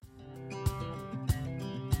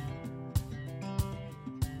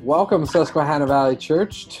Welcome, Susquehanna Valley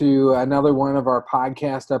Church, to another one of our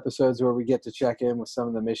podcast episodes where we get to check in with some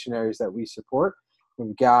of the missionaries that we support.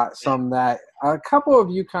 We've got some that a couple of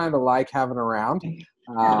you kind of like having around, Dave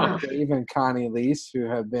and Connie Lease, who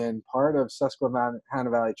have been part of Susquehanna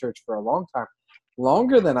Valley Church for a long time,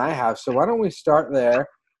 longer than I have. So why don't we start there?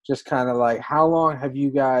 Just kind of like, how long have you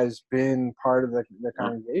guys been part of the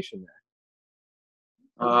congregation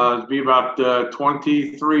there? It'll be about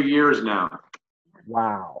 23 years now.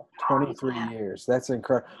 Wow, 23 years. That's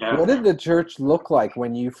incredible. Yeah. What did the church look like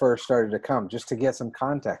when you first started to come, just to get some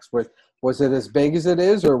context? Was it as big as it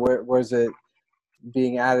is, or was it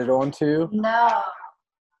being added on to? No.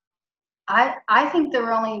 I think there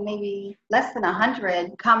were only maybe less than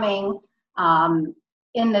 100 coming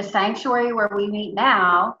in the sanctuary where we meet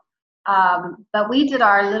now. But we did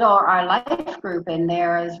our life group in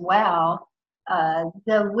there as well.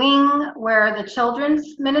 The wing where the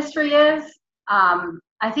children's ministry is,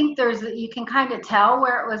 I think you can kind of tell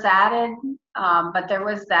where it was added, but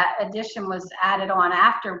that addition was added on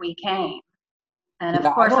after we came. And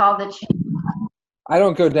of course, all the I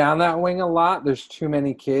don't go down that wing a lot. There's too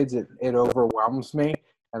many kids. It overwhelms me,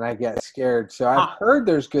 and I get scared. So I've heard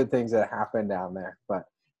there's good things that happen down there, but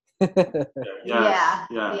yeah.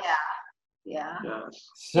 So,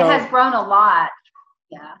 it has grown a lot.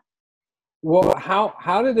 Yeah. Well,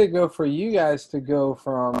 how did it go for you guys to go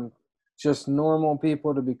from just normal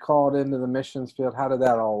people to be called into the missions field? How did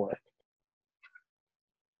that all work?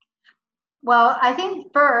 Well, I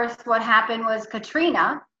think first what happened was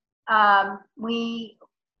Katrina. A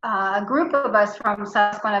group of us from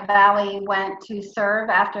Susquehanna Valley went to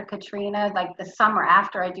serve after Katrina, like the summer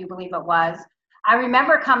after, I do believe it was. I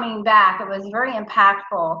remember coming back. It was very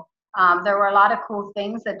impactful. There were a lot of cool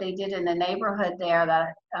things that they did in the neighborhood there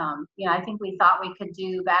that, I think we thought we could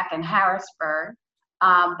do back in Harrisburg.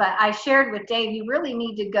 But I shared with Dave, you really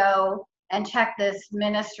need to go and check this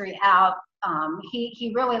ministry out.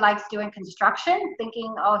 He really likes doing construction,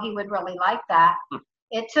 thinking, he would really like that.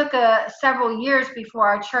 It took several years before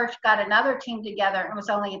our church got another team together. It was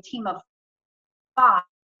only a team of 5.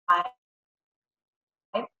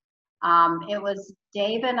 It was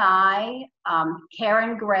Dave and I,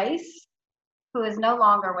 Karen Grace, who is no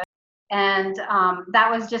longer with us, and that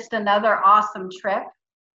was just another awesome trip.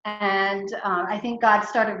 And I think God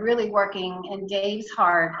started really working in Dave's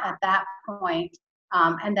heart at that point.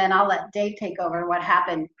 And then I'll let Dave take over what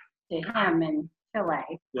happened to him in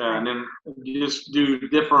Chile. Yeah, and then just do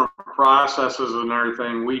different processes and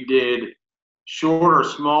everything. We did shorter,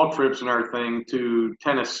 small trips and everything to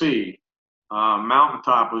Tennessee.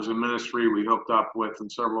 Mountaintop was a ministry we hooked up with,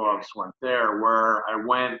 and several of us went there, where I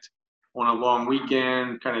went on a long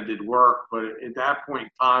weekend, kind of did work, but at that point in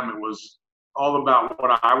time, it was all about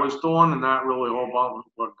what I was doing and not really all about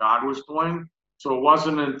what God was doing. So it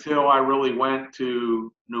wasn't until I really went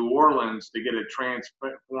to New Orleans to get a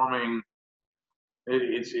transforming.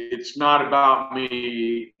 It's not about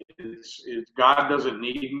me. It's God doesn't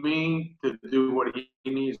need me to do what He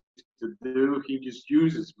needs to do. He just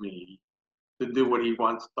uses me to do what He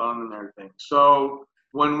wants done and everything. So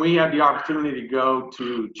when we had the opportunity to go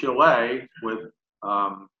to Chile with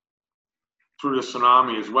through the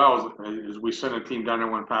tsunami, as well as we sent a team down there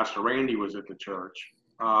when Pastor Randy was at the church,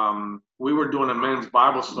 we were doing a men's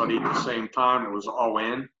Bible study at the same time. It was all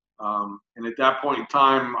in, and at that point in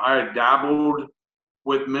time, I had dabbled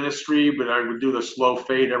with ministry, but I would do the slow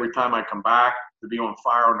fade every time I come back to be on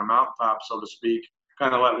fire on the mountaintop, so to speak,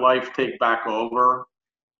 kind of let life take back over.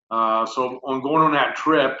 So on going on that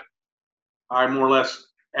trip, I more or less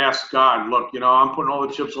asked God, look, I'm putting all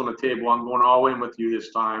the chips on the table. I'm going all in with you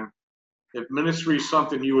this time. If ministry is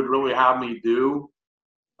something you would really have me do,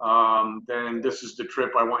 then this is the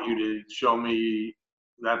trip I want you to show me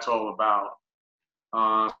that's all about.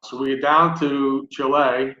 So we get down to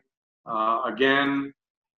Chile. Again,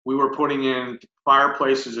 we were putting in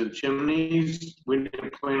fireplaces and chimneys. We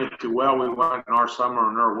didn't plan it too well. We went in our summer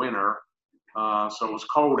and our winter, so it was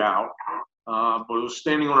cold out. But it was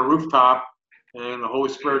standing on a rooftop, and the Holy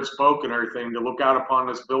Spirit spoke and everything to look out upon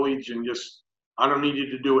this village and just, I don't need you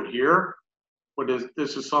to do it here, but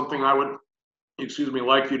this is something I would,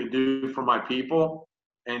 like you to do for my people,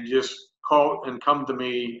 and just call and come to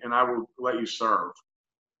me, and I will let you serve.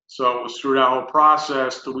 So it was through that whole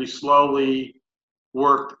process that we slowly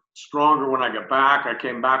worked stronger. When I got back, I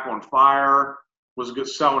came back on fire, was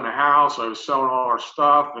selling the house. I was selling all our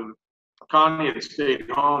stuff, and Connie had stayed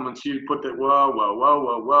home, and she put that, whoa.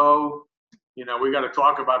 We got to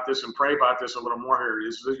talk about this and pray about this a little more here.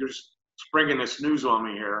 You're just springing this news on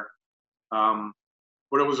me here.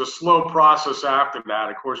 But it was a slow process after that.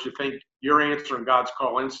 Of course, you think you're answering God's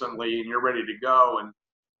call instantly and you're ready to go. And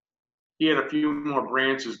he had a few more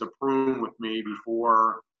branches to prune with me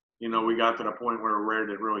before, we got to the point where we're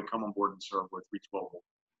ready to really come on board and serve with Reach Global.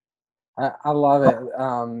 I love it.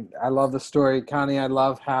 I love the story, Connie. I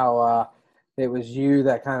love how it was you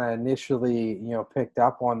that kind of initially, picked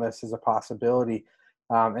up on this as a possibility.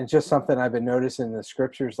 And just something I've been noticing in the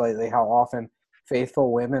scriptures lately, how often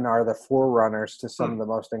faithful women are the forerunners to some of the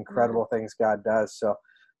most incredible things God does. So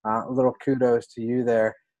a little kudos to you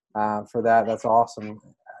there for that. That's awesome.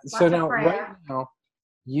 So now, right now,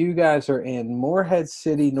 you guys are in Morehead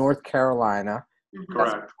City, North Carolina.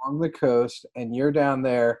 Correct. On the coast, and you're down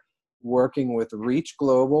there working with Reach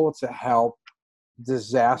Global to help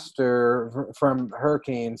disaster from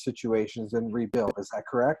hurricane situations and rebuild. Is that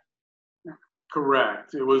correct?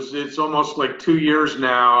 Correct. It's almost like 2 years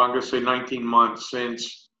now, I'm going to say 19 months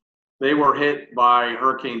since they were hit by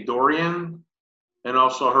Hurricane Dorian and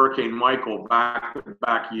also Hurricane Michael back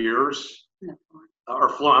years.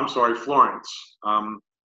 Florence. So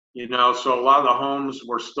a lot of the homes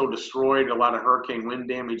were still destroyed, a lot of hurricane wind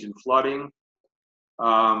damage and flooding.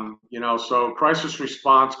 So crisis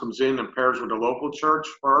response comes in and pairs with the local church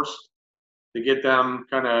first to get them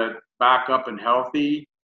kind of back up and healthy.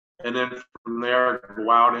 And then from there, go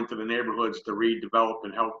out into the neighborhoods to redevelop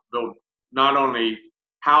and help build not only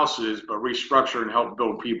houses, but restructure and help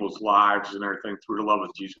build people's lives and everything through the love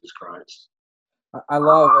of Jesus Christ. I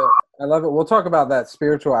love it. I love it. We'll talk about that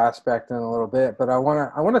spiritual aspect in a little bit, but I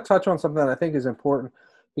want to touch on something that I think is important,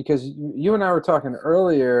 because you and I were talking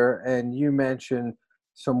earlier, and you mentioned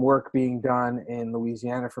some work being done in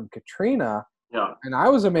Louisiana from Katrina. Yeah. And I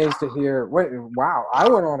was amazed to hear, wow, I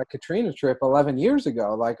went on a Katrina trip 11 years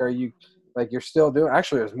ago. You're still doing,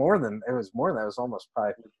 actually, it was more than that. It was almost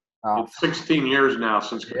probably. It's 16 years now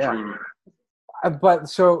since Katrina. But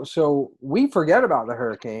so we forget about the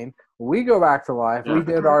hurricane. We go back to life. Yeah. We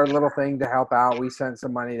did our little thing to help out. We sent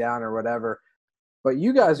some money down or whatever. But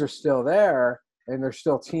you guys are still there, and there's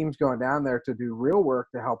still teams going down there to do real work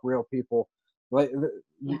to help real people.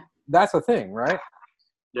 That's a thing, right?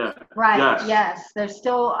 Yeah. Right. Yes. There's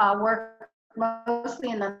still work mostly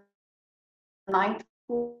in the Ninth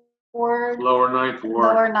Ward. Lower Ninth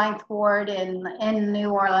Ward in New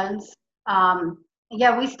Orleans.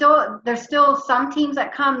 There's still some teams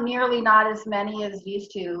that come, nearly not as many as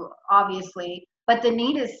used to, obviously, but the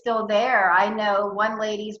need is still there. I know one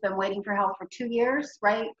lady's been waiting for help for 2 years,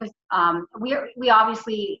 right? Because we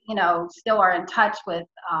obviously, still are in touch with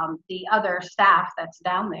the other staff that's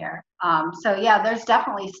down there. There's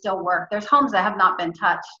definitely still work. There's homes that have not been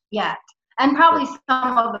touched yet. And probably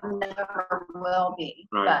some of them never will be.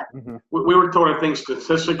 Right. But we were told, I think,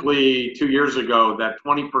 statistically 2 years ago that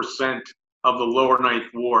 20% of the lower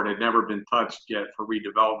Ninth Ward had never been touched yet for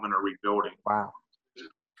redevelopment or rebuilding. Wow.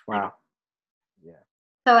 Yeah.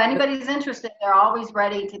 So anybody's interested, they're always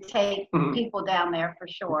ready to take people down there for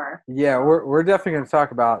sure. Yeah, we're definitely going to talk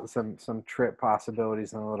about some trip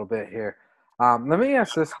possibilities in a little bit here. Let me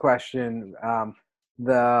ask this question.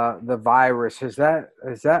 The virus, has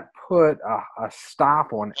that put a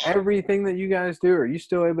stop on everything that you guys do? Are you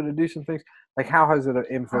still able to do some things? Like, how has it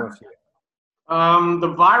influenced you?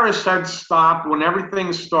 The virus had stopped when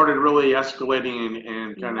everything started really escalating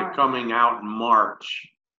and kind of coming out in March.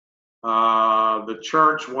 The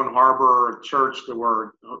church, One Harbor Church that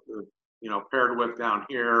we're paired with down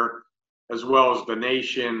here, as well as the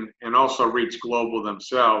nation, and also Reach Global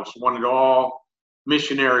themselves, wanted all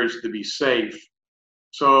missionaries to be safe.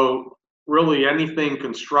 So really anything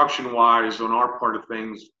construction-wise on our part of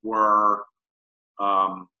things were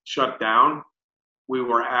shut down. We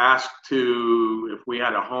were asked to, if we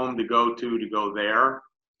had a home to go there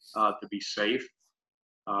to be safe.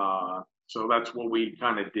 So that's what we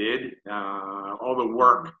kind of did. All the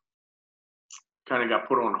work kind of got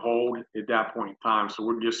put on hold at that point in time. So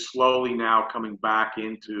we're just slowly now coming back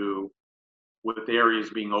into with areas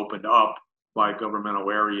being opened up by governmental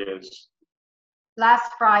areas.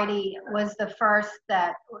 Last Friday was the first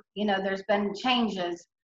that, there's been changes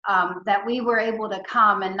that we were able to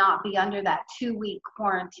come and not be under that 2-week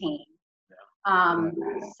quarantine.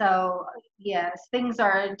 So yes, things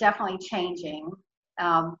are definitely changing.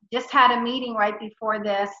 Just had a meeting right before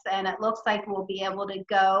this, and it looks like we'll be able to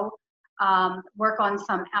go work on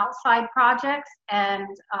some outside projects and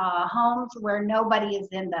homes where nobody is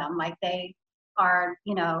in them, like they are,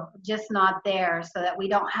 just not there, so that we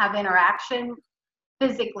don't have interaction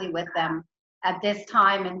physically with them at this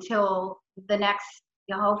time until the next,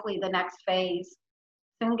 hopefully the next phase.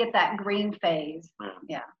 Soon get that green phase.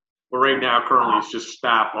 Yeah. Well, right now, currently, it's just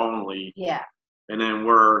staff only. Yeah. And then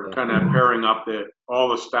we're kind of pairing up that all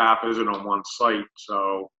the staff isn't on one site,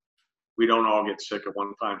 so we don't all get sick at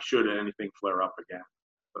one time should anything flare up again.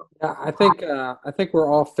 Yeah, I think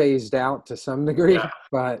we're all phased out to some degree, Yeah.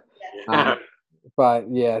 but Yeah.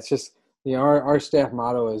 um, yeah, it's just our staff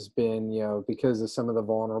motto has been because of some of the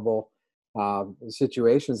vulnerable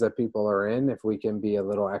situations that people are in, if we can be a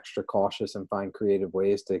little extra cautious and find creative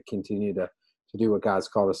ways to continue to do what God's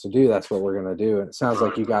called us to do, that's what we're going to do. And it sounds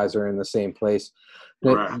like you guys are in the same place.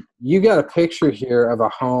 Now, Right. you got a picture here of a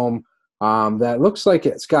home that looks like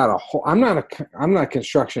it's got a hole. I'm not a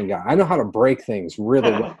construction guy. I know how to break things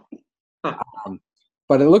really well.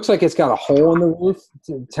 But it looks like it's got a hole in the roof.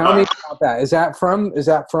 Tell me about that. Is that from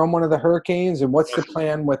one of the hurricanes? And what's the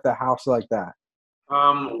plan with a house like that?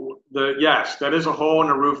 Yes, that is a hole in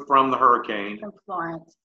the roof from the hurricane. From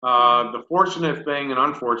Florence. The fortunate thing and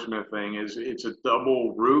unfortunate thing is it's a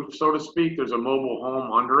double roof, so to speak. There's a mobile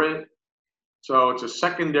home under it. So it's a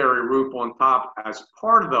secondary roof on top as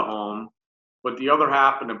part of the home, but the other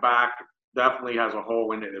half in the back definitely has a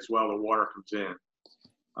hole in it as well. The water comes in.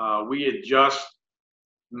 We had just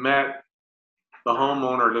met the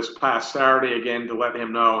homeowner this past Saturday again to let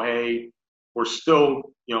him know, hey, we're still,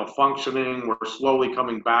 functioning. We're slowly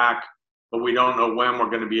coming back, but we don't know when we're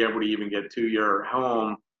going to be able to even get to your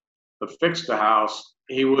home to fix the house.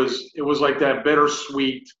 It was like that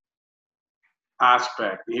bittersweet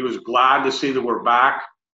aspect. He was glad to see that we're back,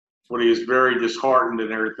 but he is very disheartened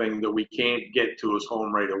and everything that we can't get to his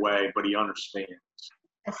home right away, but he understands.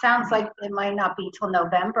 It sounds like it might not be till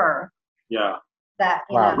November. Yeah. That,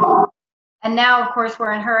 Wow. And now, of course,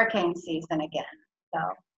 we're in hurricane season again. So.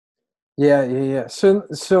 Yeah.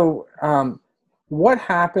 So, what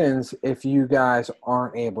happens if you guys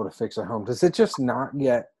aren't able to fix a home? Does it just not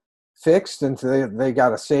get fixed until they got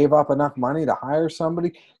to save up enough money to hire somebody?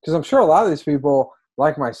 Because I'm sure a lot of these people,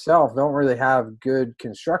 like myself, don't really have good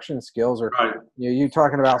construction skills. Or Right. You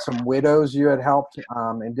talking about some widows you had helped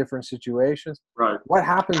in different situations. Right. What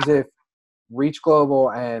happens if Reach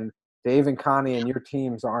Global and Dave and Connie and your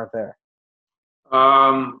teams aren't there?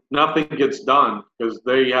 Nothing gets done because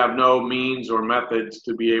they have no means or methods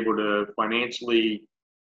to be able to financially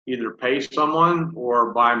either pay someone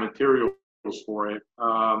or buy materials for it.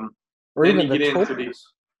 Or then even you the get into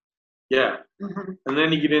tools? and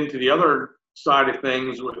then you get into the other side of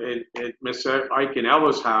things at Miss Ike and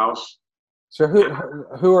Ella's house. So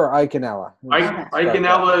who are Ike and Ella? Ike and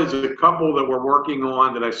Ella is a couple that we're working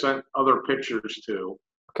on that I sent other pictures to.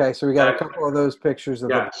 Okay, so we got a couple of those pictures of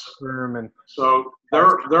the room, and so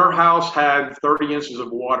their house had 30 inches of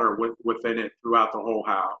water within it throughout the whole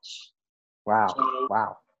house. Wow! So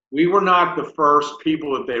wow! We were not the first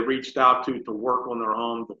people that they reached out to work on their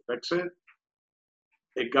home to fix it.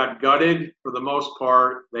 It got gutted for the most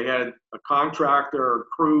part. They had a contractor or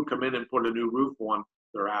crew come in and put a new roof on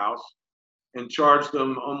their house and charged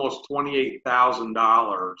them almost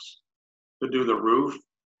 $28,000 to do the roof.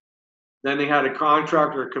 Then they had a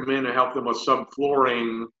contractor come in and help them with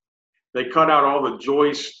subflooring. They cut out all the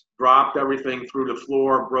joists, dropped everything through the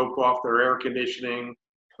floor, broke off their air conditioning,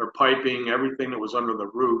 their piping, everything that was under the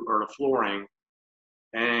roof or the flooring,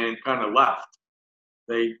 and kind of left.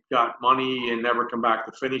 They got money and never come back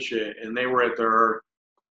to finish it. And they were at their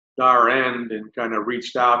dire end and kind of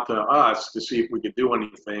reached out to us to see if we could do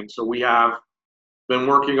anything. So we have been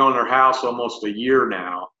working on their house almost a year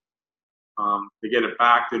now. To get it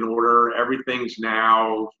back in order. Everything's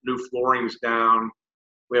now, new flooring's down.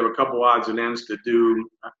 We have a couple odds and ends to do.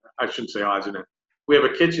 I shouldn't say odds and ends. We have a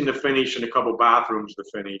kitchen to finish and a couple bathrooms to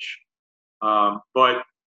finish. But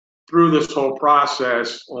through this whole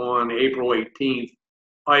process on April 18th,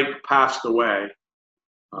 Ike passed away.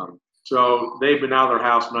 So they've been out of their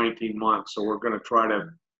house 19 months. So we're going to try to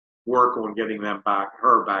work on getting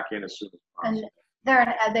her back in as soon as possible. And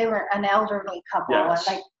they were an elderly couple, yes.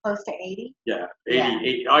 Like close to 80? Yeah,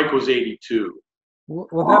 80. Ike was 82.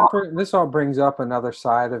 Well, this all brings up another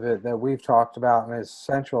side of it that we've talked about and is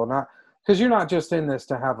central. Not because you're not just in this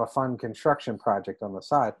to have a fun construction project on the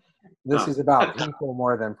side. This is about people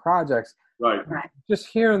more than projects. Right. Just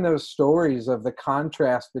hearing those stories of the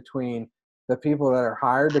contrast between the people that are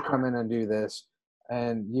hired to come in and do this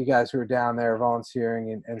and you guys who are down there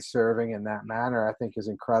volunteering and serving in that manner, I think is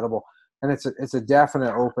incredible. And it's a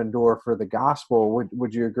definite open door for the gospel.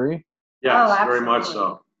 Would you agree? Yes, very much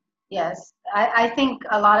so. Yes. I think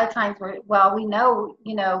a lot of times we know,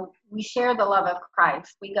 we share the love of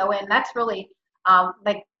Christ. We go in, that's really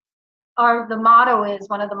the motto is,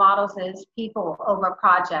 one of the mottos is people over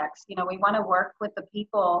projects. We want to work with the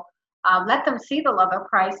people, let them see the love of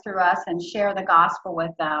Christ through us and share the gospel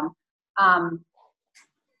with them.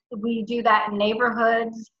 We do that in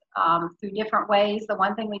neighborhoods. Through different ways. The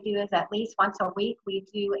one thing we do is at least once a week we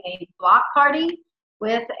do a block party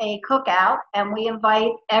with a cookout, and we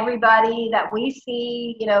invite everybody that we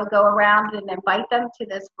see, go around and invite them to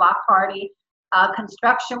this block party.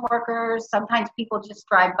 Construction workers, sometimes people just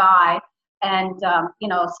drive by and,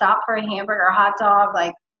 stop for a hamburger or hot dog.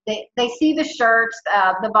 Like they see the shirts,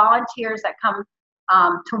 the volunteers that come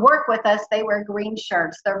to work with us, they wear green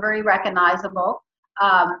shirts. They're very recognizable.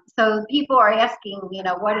 So people are asking,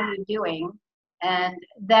 what are you doing? And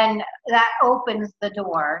then that opens the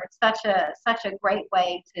door. It's such a great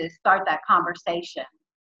way to start that conversation.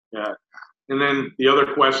 Yeah. And then the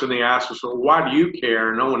other question they asked was, well, why do you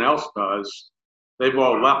care? No one else does. They've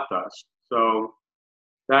all left us. So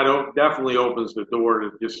that definitely opens the door to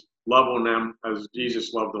just love on them as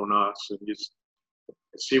Jesus loved on us, and just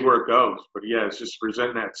see where it goes. But yeah, it's just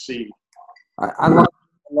presenting that seed. I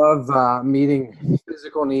love meeting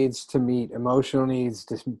physical needs to meet emotional needs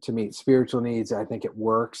to meet spiritual needs. I think it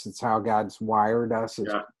works. It's how God's wired us as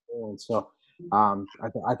people. And so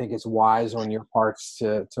I think it's wise on your parts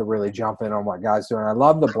to really jump in on what God's doing. I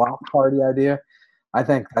love the block party idea. I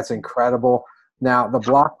think that's incredible. Now, the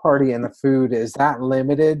block party and the food, is that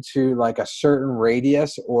limited to like a certain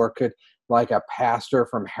radius, or could like a pastor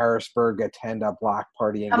from Harrisburg attend a block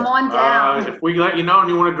party? And Come on down. If we let you know and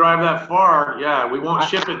you want to drive that far, we won't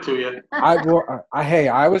ship it to you.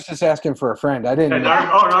 I was just asking for a friend. I didn't. It's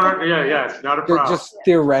not a problem. Just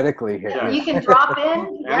theoretically here. Yeah. You can drop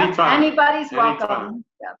in. Anytime. Anybody's welcome.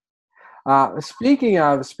 Yeah. Speaking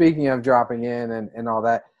of dropping in and all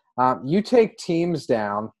that, you take teams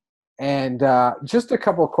down, and just a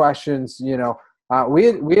couple of questions.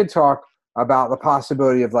 We had talked about the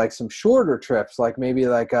possibility of like some shorter trips, like maybe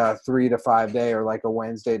like a 3 to 5 day, or like a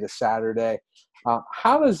Wednesday to Saturday.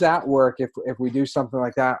 How does that work if we do something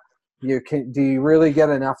like that? Do you really get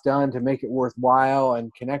enough done to make it worthwhile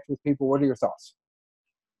and connect with people? What are your thoughts?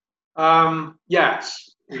 Yes.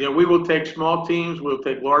 We will take small teams, we'll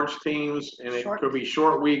take large teams, and it could be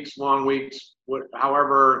short weeks, long weeks,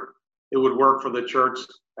 however it would work for the church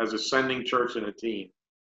as a sending church and a team.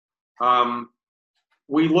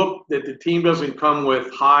 We look that the team doesn't come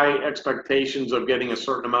with high expectations of getting a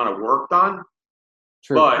certain amount of work done.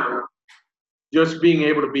 True. But just being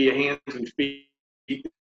able to be a hands and feet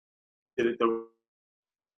at the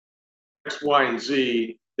X, Y, and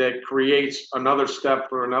Z that creates another step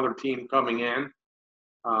for another team coming in.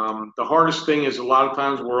 The hardest thing is a lot of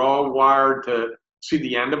times we're all wired to see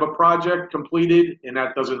the end of a project completed, and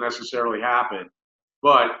that doesn't necessarily happen.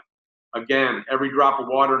 But again, every drop of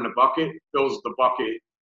water in the bucket fills the bucket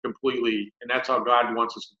completely, and that's how God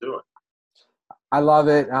wants us to do it. I love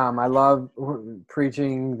it. I love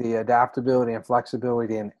preaching the adaptability and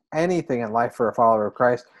flexibility in anything in life for a follower of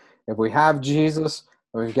Christ. If we have Jesus,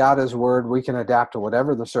 we've got his word, we can adapt to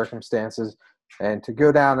whatever the circumstances. And to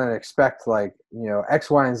go down and expect X,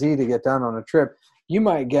 Y, and Z to get done on a trip, you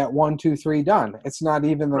might get 1, 2, 3 done. It's not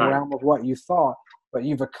even the realm of what you thought, but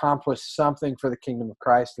you've accomplished something for the kingdom of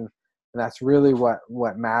Christ, and that's really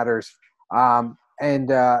what matters. So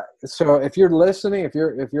if you're listening, if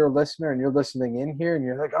you're a listener and you're listening in here and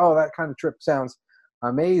you're like, oh, that kind of trip sounds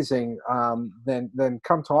amazing, then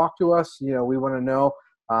come talk to us. We want to know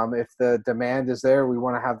if the demand is there. We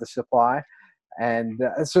want to have the supply. And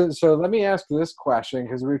so let me ask this question,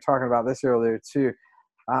 because we were talking about this earlier too.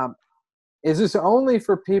 Is this only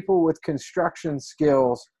for people with construction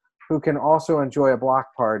skills who can also enjoy a block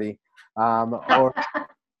party, or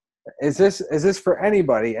is this for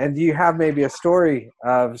anybody? And do you have maybe a story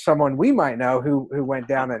of someone we might know who went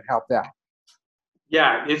down and helped out?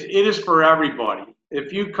 Yeah, it is for everybody.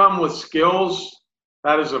 If you come with skills,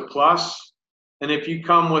 that is a plus. And if you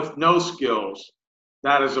come with no skills,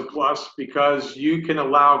 that is a plus, because you can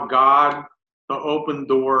allow God to open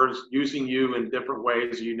doors using you in different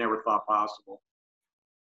ways you never thought possible.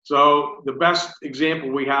 So the best example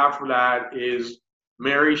we have for that is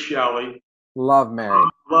Mary Shelley. Love Mary.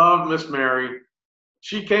 Love Miss Mary.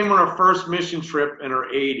 She came on her first mission trip in her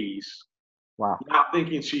 80s. Wow. Not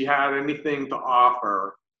thinking she had anything to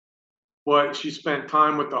offer. But she spent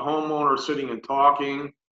time with the homeowner, sitting and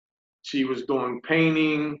talking. She was doing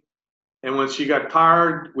painting. And when she got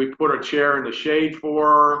tired, we put a chair in the shade for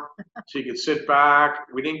her. She could sit back.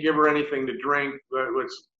 We didn't give her anything to drink, but it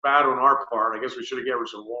was bad on our part. I guess we should have given her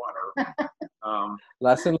some water.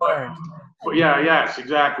 Lesson learned. But yes,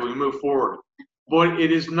 exactly. We move forward. But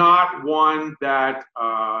it is not one that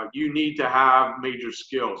you need to have major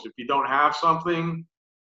skills. If you don't have something,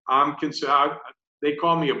 they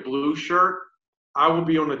call me a blue shirt. I will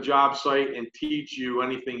be on the job site and teach you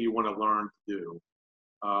anything you want to learn to do.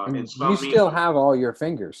 You still have all your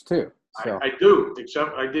fingers too. So. I do,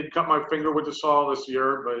 except I did cut my finger with the saw this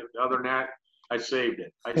year, but other than that, I saved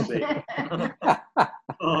it.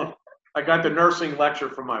 I got the nursing lecture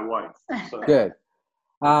from my wife. So. Good.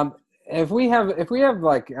 If we have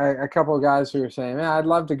like a couple of guys who are saying, man, I'd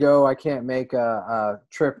love to go. I can't make a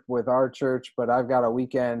trip with our church, but I've got a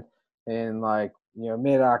weekend in like,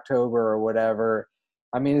 mid-October or whatever.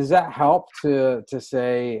 I mean, does that help to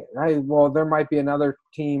say, hey, well, there might be another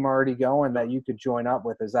team already going that you could join up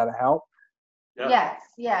with? Is that a help? Yeah.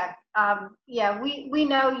 Yes, yeah. We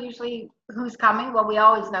know usually who's coming. Well, we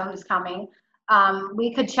always know who's coming.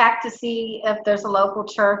 We could check to see if there's a local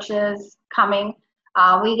churches coming.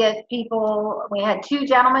 We get people, we had 2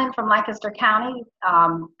 gentlemen from Lancaster County a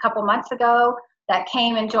couple months ago that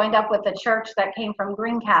came and joined up with a church that came from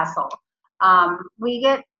Greencastle. We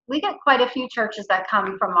get quite a few churches that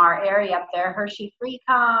come from our area up there. Hershey Free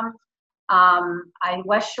comes,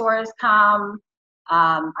 West Shores come,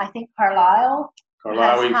 I think Carlisle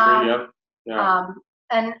has come. Yep. Yeah.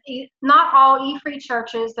 And not all E-Free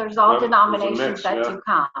churches, there's all denominations that do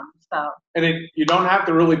come. So. And you don't have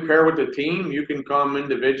to really pair with the team. You can come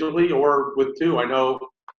individually or with 2. I know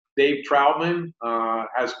Dave Troutman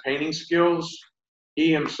has painting skills.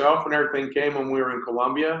 He himself and everything came when we were in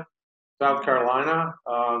Columbia, South Carolina.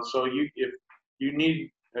 So if you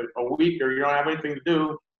need a week or you don't have anything to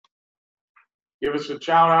do, give us a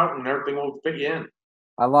shout out and everything will fit you in.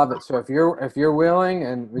 I love it. So if you're willing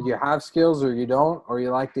and you have skills or you don't, or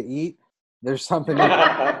you like to eat, there's something.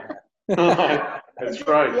 That's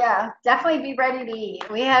right. Yeah, definitely be ready to eat.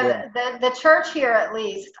 We have the church here at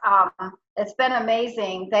least. It's been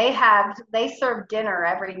amazing. They serve dinner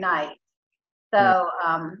every night. So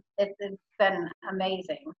it's been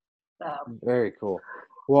amazing. So very cool.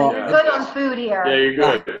 Well, you're good on food here. Yeah, you're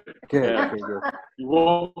good. Good. Yeah. Okay, good. You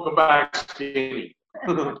won't go back skinny.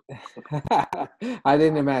 I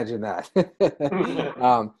didn't imagine that.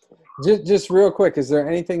 Just real quick, is there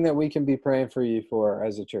anything that we can be praying for you for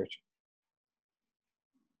as a church?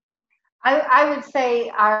 I would say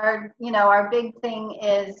our big thing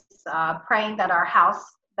is praying that our house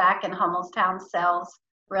back in Hummelstown sells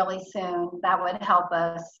really soon. That would help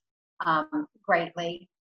us greatly.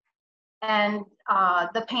 And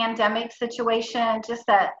the pandemic situation, just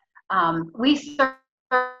that we serve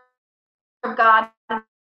God in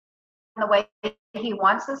the way He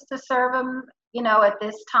wants us to serve Him, at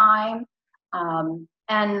this time.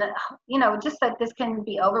 And, just that this can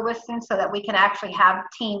be over with soon so that we can actually have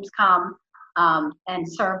teams come and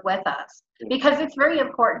serve with us. Because it's very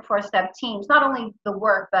important for us to have teams, not only the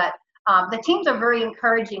work, but the teams are very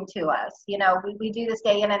encouraging to us. We do this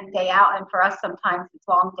day in and day out, and for us sometimes it's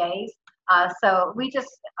long days. So we just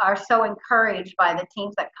are so encouraged by the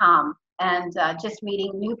teams that come and just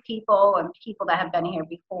meeting new people and people that have been here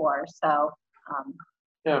before. So,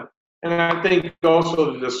 yeah. And I think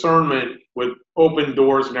also the discernment with open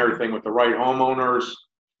doors and everything with the right homeowners,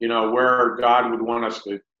 where God would want us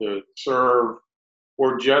to serve,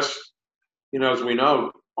 or just, as we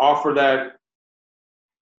know, offer that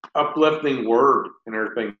uplifting word and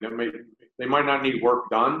everything. They might not need work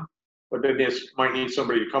done, but they just might need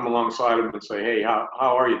somebody to come alongside them and say, hey, how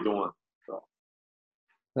are you doing? So.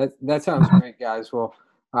 That sounds great, guys. Well,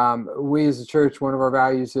 we as a church, one of our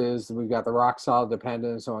values is we've got the rock solid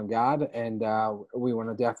dependence on God, and we want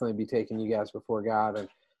to definitely be taking you guys before God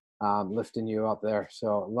and lifting you up there.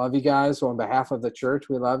 So love you guys. On behalf of the church,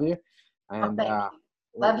 we love you. And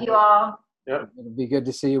love you all. Yep. It'll be good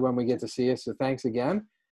to see you when we get to see you. So thanks again.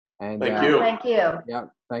 And thank you. Thank you. Yeah,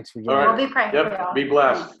 thanks for joining. All right. We'll be praying for you all. Be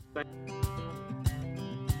blessed.